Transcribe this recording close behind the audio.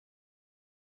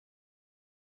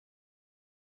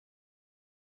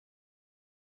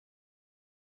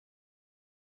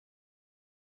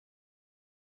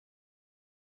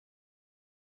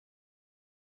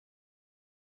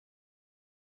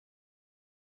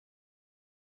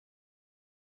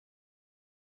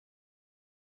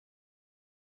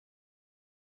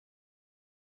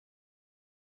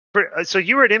So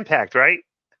you were at Impact, right?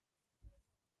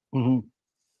 Hmm.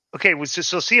 Okay,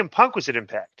 so CM Punk was at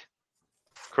Impact,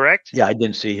 correct? Yeah, I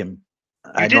didn't see him.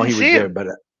 You I know didn't he was see there, him. but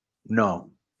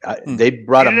no, Hmm. they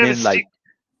brought You didn't him have a in like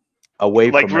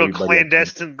away like from real everybody. I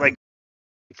think. clandestine, like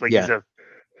he's Yeah, a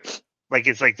like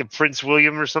it's like the Prince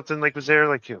William or something like was there,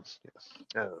 like yes.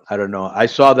 I don't know. I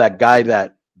saw that guy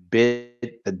that bit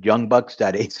the Young Bucks,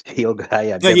 that Ace Steel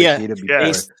guy. I've never Yeah, seen him Yeah, before,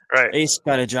 Ace right. Ace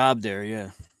got a job there.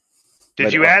 Yeah.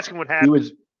 Did but you ask him what he happened?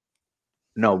 was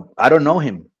no. I don't know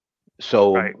him,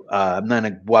 Right, so I'm not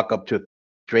gonna walk up to a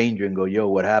stranger and go, "Yo,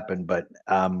 what happened?" But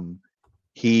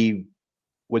he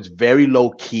was very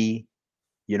low key,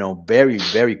 very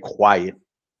very quiet,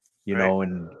 right.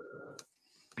 and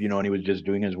and he was just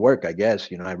doing his work, I guess.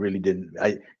 I really didn't.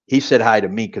 He said hi to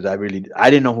me because I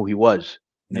didn't know who he was,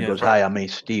 and he Yeah. goes, Right. "Hi, I'm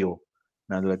Ace Steel,"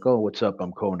 and I was like, "Oh, what's up?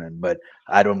 I'm Conan," but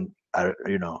I don't,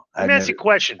 Let I me ask you never, a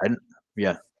question.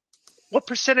 yeah, What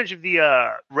percentage of the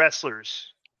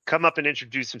wrestlers come up and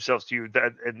introduce themselves to you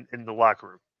in the locker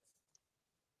room?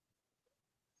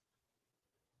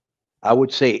 I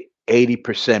would say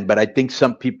 80%, but I think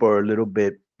some people are a little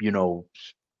bit,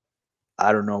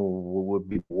 I don't know what would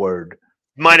be the word.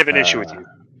 Might have an issue with Uh, you,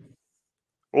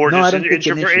 or no, I just an don't think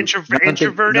an issue. No, I don't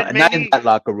think no, introverted, not in maybe. that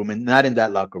locker room, and not in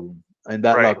that locker room. In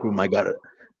that Right, locker room, I got it.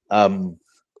 Um,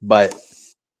 but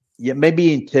yeah,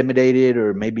 maybe intimidated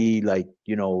or maybe like,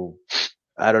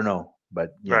 I don't know. But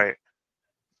yeah, right.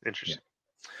 yeah. Interesting.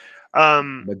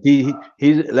 Um, But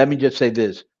he's let me just say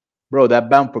this, bro, that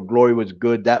Bound for Glory was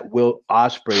good. That Will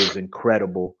Osprey is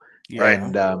incredible. right. Yeah.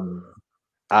 And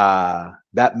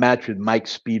that match with Mike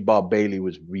Speedball Bailey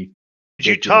was Did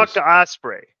you talk to ridiculous.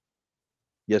 Osprey?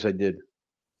 Yes, I did.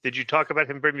 Did you talk about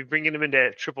him bringing him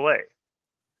into AAA?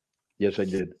 Yes, I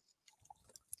did.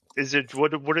 Is it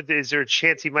is there a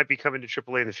chance he might be coming to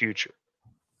AAA in the future?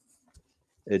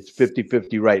 It's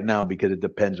 50-50 right now because it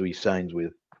depends who he signs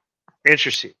with.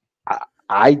 Interesting.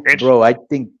 Bro, I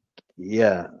think,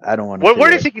 yeah, I don't want to say Where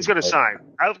do what you I think he's think, going to but sign?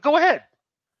 Go ahead.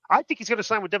 I think he's going to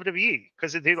sign with WWE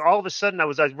because all of a sudden I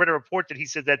read a report that he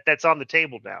said that that's on the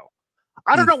table now.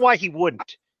 I don't Hmm. know why he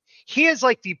wouldn't. He is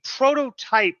like the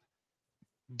prototype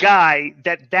guy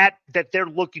that they're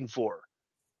looking for.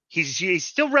 He's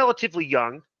still relatively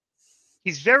young.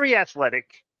 He's very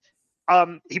athletic.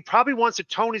 He probably wants to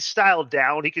tone his style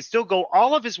down. He can still go.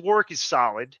 All of his work is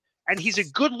solid, and he's a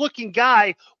good-looking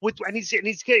guy.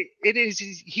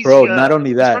 bro, not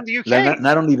only He's from that, the UK,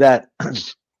 not only that,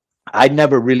 I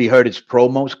never really heard his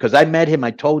promos because I met him,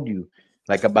 I told you,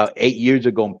 like about 8 years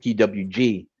ago in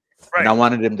PWG, and I right?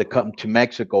 wanted him to come to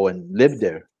Mexico and live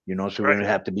there, so we Right, wouldn't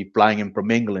have to be flying in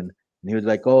from England. And he was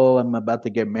like, "Oh, I'm about to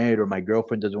get married, or my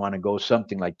girlfriend doesn't want to go,"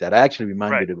 something like that. I actually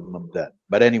right, reminded him of that.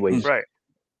 But Hmm. anyways, right.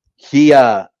 he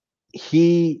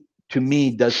he to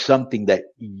me does something that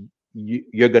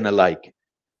you're gonna like.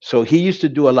 So he used to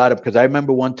do a lot of, because I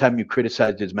remember one time you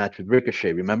criticized his match with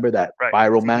Ricochet. Remember that Right.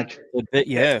 viral Mm-hmm. match? A bit.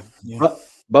 Yeah. Yeah. Yeah.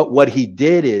 But what he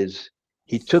did is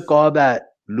he took all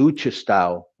that lucha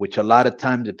style, which a lot of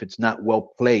times, if it's not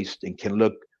well placed and can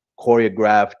look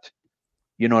choreographed,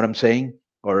 you know what I'm saying,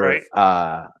 or Right.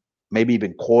 maybe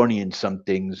even corny in some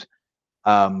things.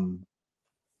 Um,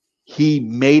 he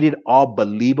made it all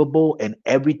believable, and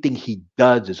everything he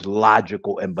does is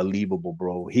logical and believable,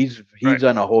 bro. Right. He's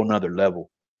on a whole nother level.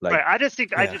 Like, Right. I just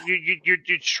think Yeah.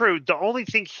 you're true. The only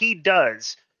thing he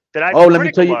does that I'd oh, be let me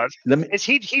tell critical you. of Let me is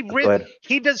go ahead.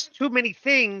 he does too many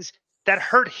things that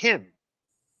hurt him.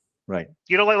 Right.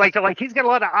 Like he's got a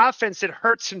lot of offense that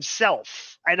hurts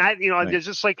himself. And Right. there's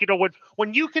just like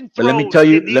when you can But let me throw tell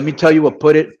you. the Let me tell you what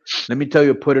put it. Let me tell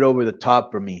you what put it over the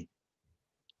top for me.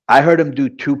 I heard him do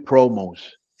two promos,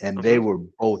 and they hmm were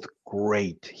both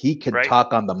great. He can right.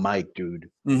 talk on the mic, dude.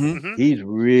 Hmm. hmm He's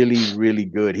really, really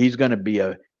good. He's gonna be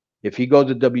if he goes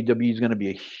to WWE, he's gonna be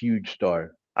a huge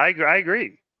star. I agree. I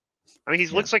agree. I mean, he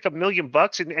Yeah, looks like $1 million,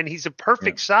 and he's a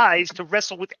yeah, perfect size to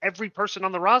wrestle with every person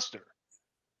on the roster.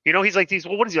 He's like these.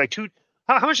 Well, what is he like?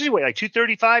 How much does he weigh? Like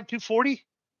 235, 240?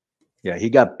 yeah. He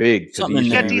got big because he Something in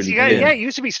used He to got be there. really yeah, Yeah. thin. he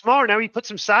used to be smaller. Now he put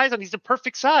some size on. He's the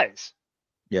perfect size.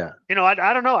 Yeah,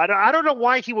 I don't know. I don't know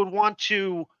why he would want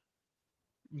to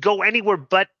go anywhere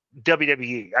but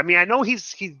WWE. I mean, I know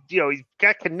he's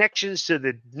got connections to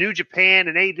the New Japan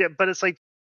and AEW, but it's like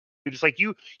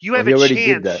you well, have he a already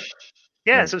did chance. that.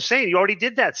 Yeah, Right. so I'm saying you already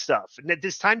did that stuff, and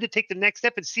it's time to take the next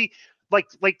step and see,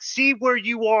 see where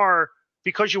you are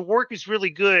because your work is really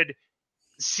good.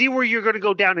 See where you're going to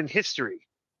go down in history.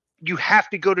 You have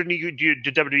to go to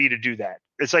WWE to do that.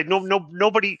 It's like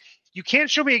nobody. You can't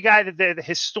show me a guy that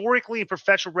historically in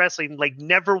professional wrestling like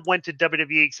never went to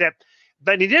WWE except,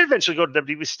 but he did eventually go to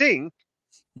WWE with Sting.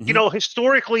 You know,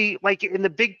 historically, like in the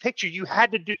big picture, you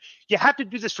have to do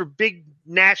this for big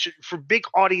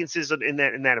audiences in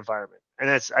that environment, and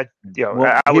that's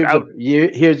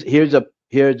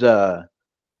here's a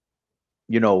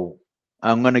you know,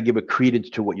 I'm gonna give a credence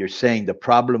to what you're saying. The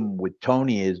problem with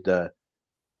Tony is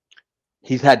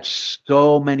he's had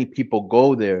so many people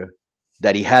go there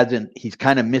that he's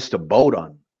kind of missed a boat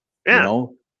on. Yeah. You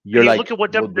know, you're like, look at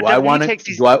what do I want to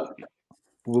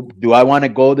do I want to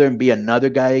go there and be another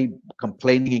guy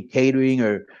complaining and catering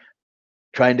or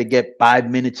trying to get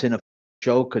 5 minutes in a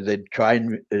show because they try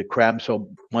and cram so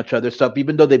much other stuff,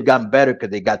 even though they've gotten better because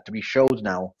they got 3 shows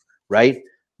now, right?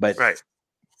 But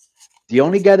the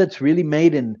only guy that's really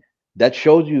made, and that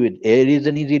shows you it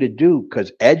isn't easy to do,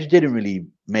 because Edge didn't really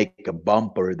make a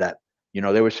bump, or that, you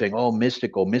know, they were saying, oh,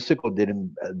 Mystical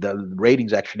didn't, the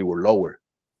ratings actually were lower.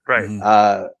 Right.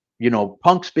 You know,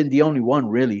 Punk's been the only one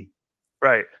really.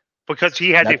 Right. Because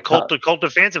he had the cult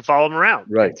of fans that follow him around.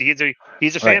 Right. He's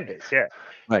a fan base. Yeah.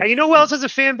 Right. And you know who else has a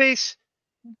fan base?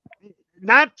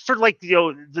 Not for like, you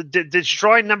know, the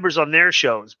destroying numbers on their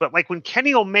shows, but like when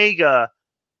Kenny Omega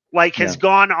has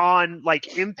gone on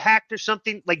like Impact or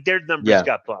something, like their numbers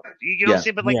got bumped. You know what I'm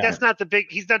saying? But like that's not the big.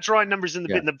 He's not drawing numbers on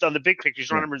the big picture. He's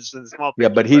drawing numbers in the small picture. Yeah,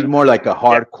 but he's more like a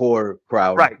hardcore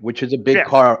crowd, which is a big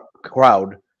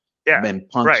crowd. Yeah, and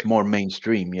Punk's more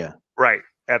mainstream. Yeah, right.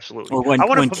 Absolutely. Or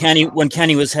when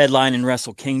Kenny was headlining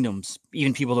Wrestle Kingdoms,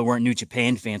 even people that weren't New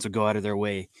Japan fans would go out of their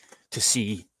way to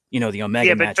see, you know, the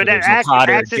Omega match. But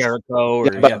Okada, Jericho.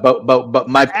 But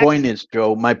my point is,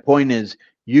 Joe. My point is,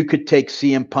 you could take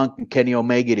CM Punk and Kenny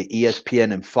Omega to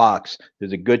ESPN and Fox.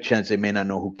 There's a good chance they may not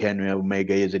know who Kenny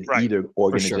Omega is in either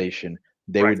organization.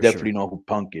 They would definitely know who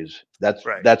Punk is.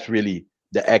 That's really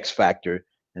the X factor,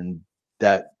 and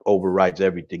that overrides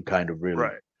everything, kind of, really.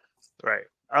 Right.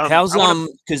 How's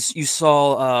because you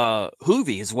saw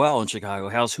Hoovy as well in Chicago.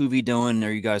 How's Hoovy doing?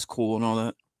 Are you guys cool and all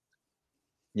that?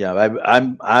 Yeah,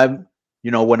 I'm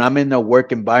you know, when I'm in a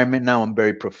work environment now, I'm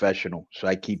very professional. So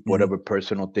I keep whatever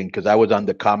personal thing, because I was on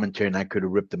the commentary and I could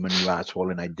have ripped him a new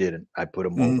asshole and I didn't. I put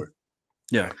him over.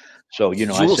 Yeah. So, you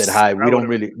know, I said hi.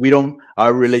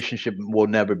 Our relationship will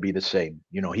never be the same.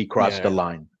 You know, he crossed the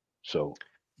line. So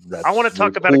I want to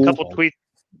talk about a couple tweets.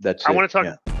 I want to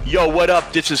talk. Yo, what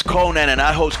up? This is Konnan, and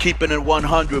I host Keeping It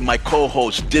 100, my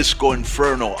co-host, Disco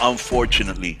Inferno,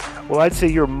 unfortunately. Well, I'd say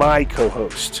you're my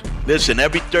co-host. Listen,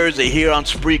 every Thursday here on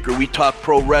Spreaker, we talk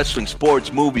pro wrestling,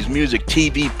 sports, movies, music,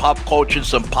 TV, pop culture, and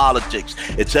some politics.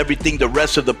 It's everything the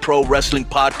rest of the pro wrestling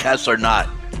podcasts are not.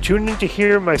 Tune in to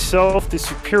hear myself, the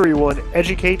superior one,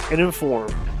 educate and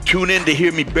inform. Tune in to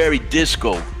hear me bury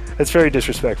Disco. That's very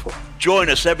disrespectful. Join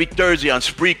us every Thursday on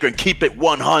Spreaker and keep it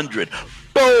 100.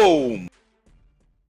 Boom!